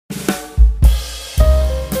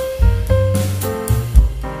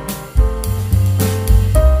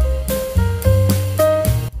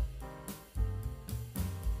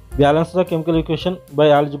Balance the chemical equation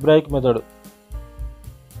by algebraic method.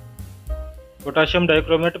 Potassium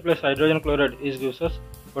dichromate plus hydrogen chloride is gives us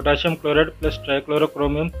potassium chloride plus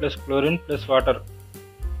trichlorochromium plus chlorine plus water.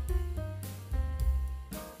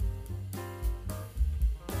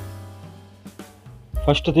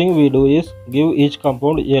 First thing we do is give each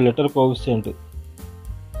compound a letter coefficient.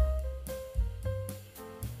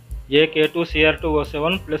 A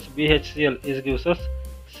K2Cr2O7+HCl is gives us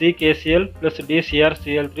C KCl plus D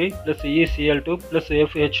CrCl3 plus E Cl2 plus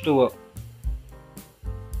F H2O.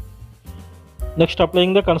 Next,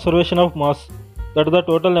 applying the conservation of mass, that the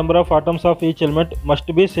total number of atoms of each element must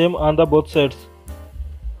be same on the both sides.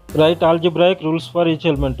 Write algebraic rules for each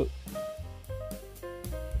element.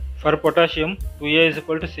 For potassium, 2A is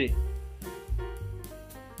equal to C.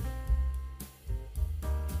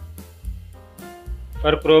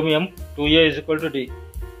 For chromium, 2A is equal to D.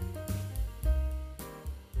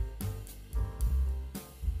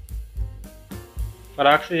 For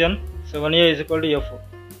oxygen, 7A is equal to F.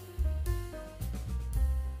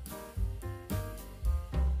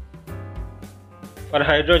 For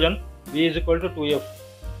hydrogen, B is equal to 2F.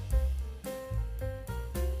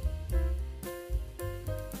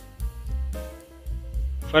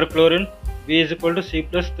 For chlorine, B is equal to C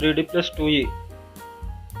plus 3D plus 2E.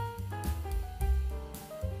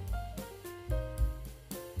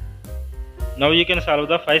 Now you can solve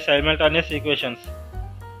the 5 simultaneous equations.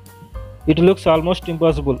 It looks almost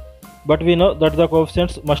impossible, but we know that the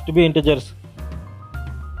coefficients must be integers.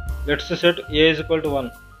 Let's set A is equal to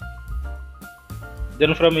 1.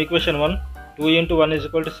 Then from equation 1, 2 into 1 is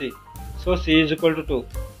equal to C. So C is equal to 2.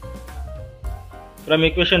 From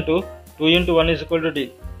equation 2, 2 into 1 is equal to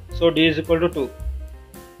D. So D is equal to 2.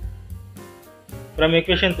 From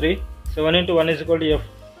equation 3, 7 into 1 is equal to F.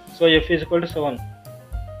 So F is equal to 7.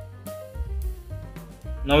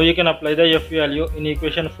 Now you can apply the F value in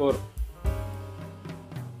equation 4.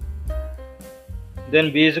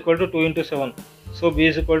 Then B is equal to 2 into 7. So B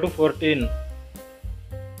is equal to 14.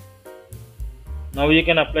 Now you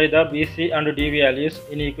can apply the B, C and D values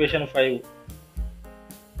in equation 5.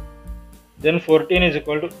 Then 14 is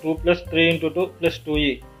equal to 2 plus 3 into 2 plus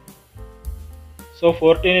 2E. So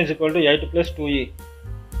 14 is equal to 8 plus 2E.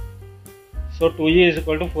 So 2E is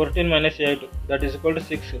equal to 14 minus 8, that is equal to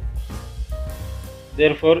 6.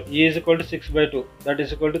 Therefore E is equal to 6 by 2, that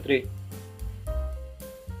is equal to 3.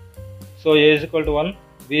 So A is equal to 1,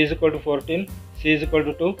 B is equal to 14, C is equal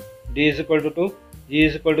to 2, D is equal to 2, E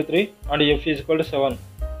is equal to 3 and F is equal to 7.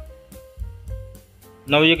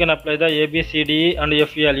 Now you can apply the A, B, C, D, E and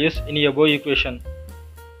F values in above equation.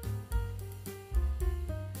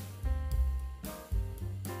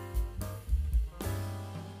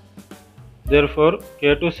 Therefore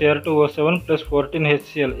K2Cr2O7 plus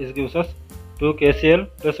 14HCl is gives us 2 KCl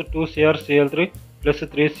plus 2 CrCl3 plus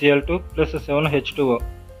 3 Cl2 plus 7 H2O.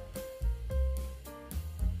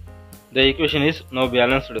 The equation is now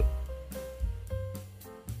balanced.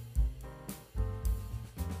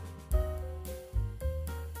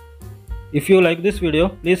 If you like this video,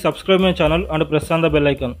 please subscribe my channel and press on the bell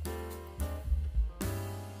icon.